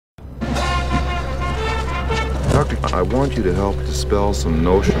I want you to help dispel some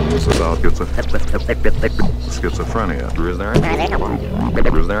notions about schizophrenia.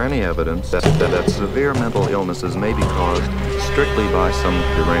 Is there any evidence that severe mental illnesses may be caused strictly by some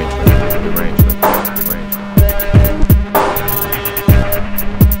derangement?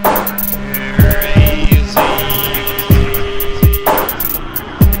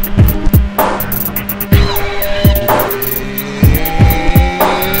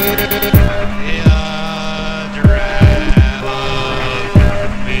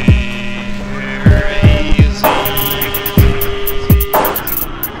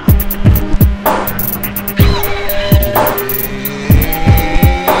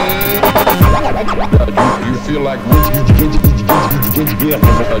 Feel like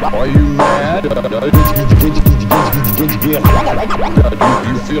are you mad?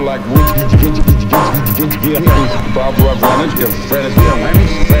 You feel like Barbara advantage, give Fred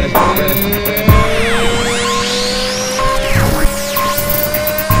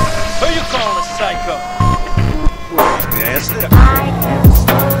Who you calling a psycho? Yes, I am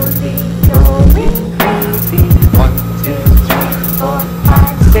slowly going crazy. 1, 2, 3, 4,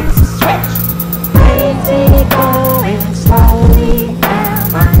 5, 6, stretch. Crazy going slowly.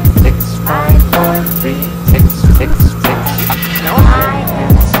 Am I 6, 5, 4, 3, 6, 6, 6? No, I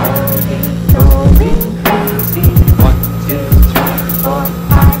am slowly going crazy. 1, 2, 3, 4,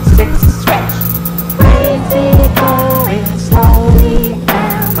 5, 6, stretch. Crazy going slowly.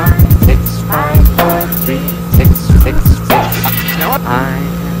 Am I 6, 5, 4, 3, 6, 6, 6? No, I am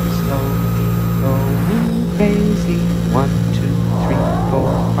slowly going crazy. 1, 2, 3,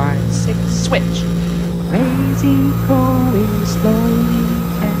 4, 5, 6, switch. Crazy going slowly.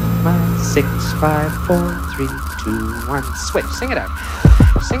 Am I 6, 5, 4, 3, 2, 1, switch. Sing it out.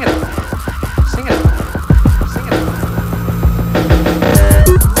 Sing it out. Sing it out. Sing it out.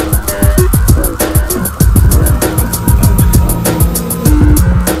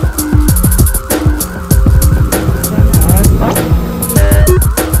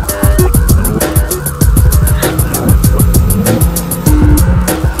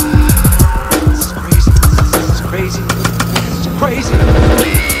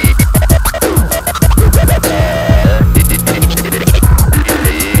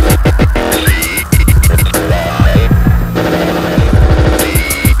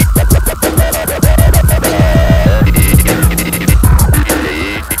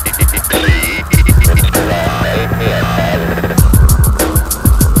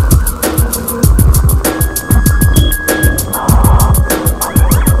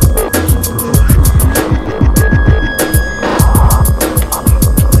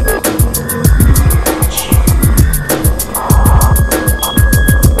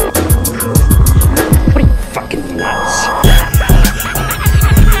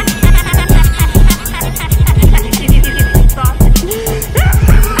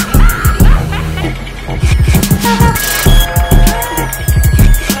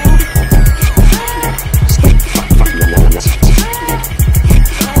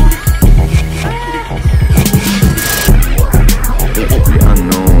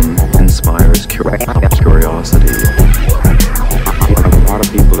 Curiosity. A lot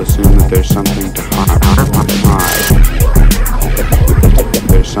of people assume that there's something to hide.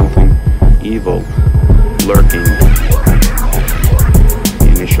 There's something evil lurking. The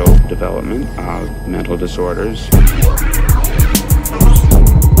initial development of mental disorders.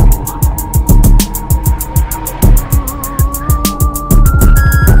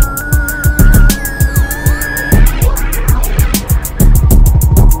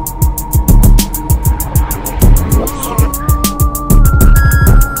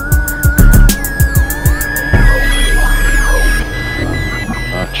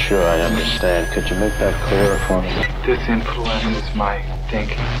 Sure, I understand. Could you make that clearer for me? This influences my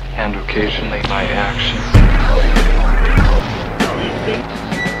thinking and occasionally my actions.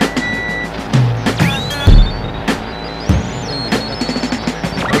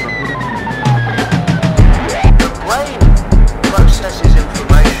 The brain processes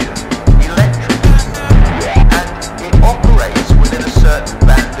information electrically, and it operates within a certain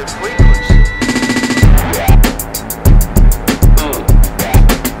band of frequency.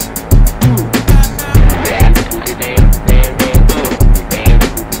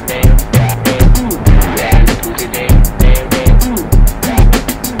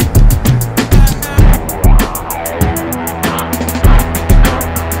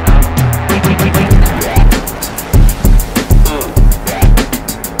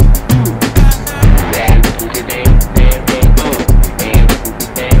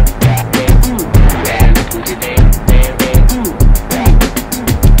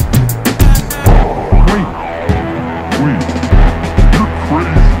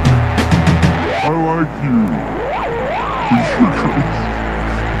 you.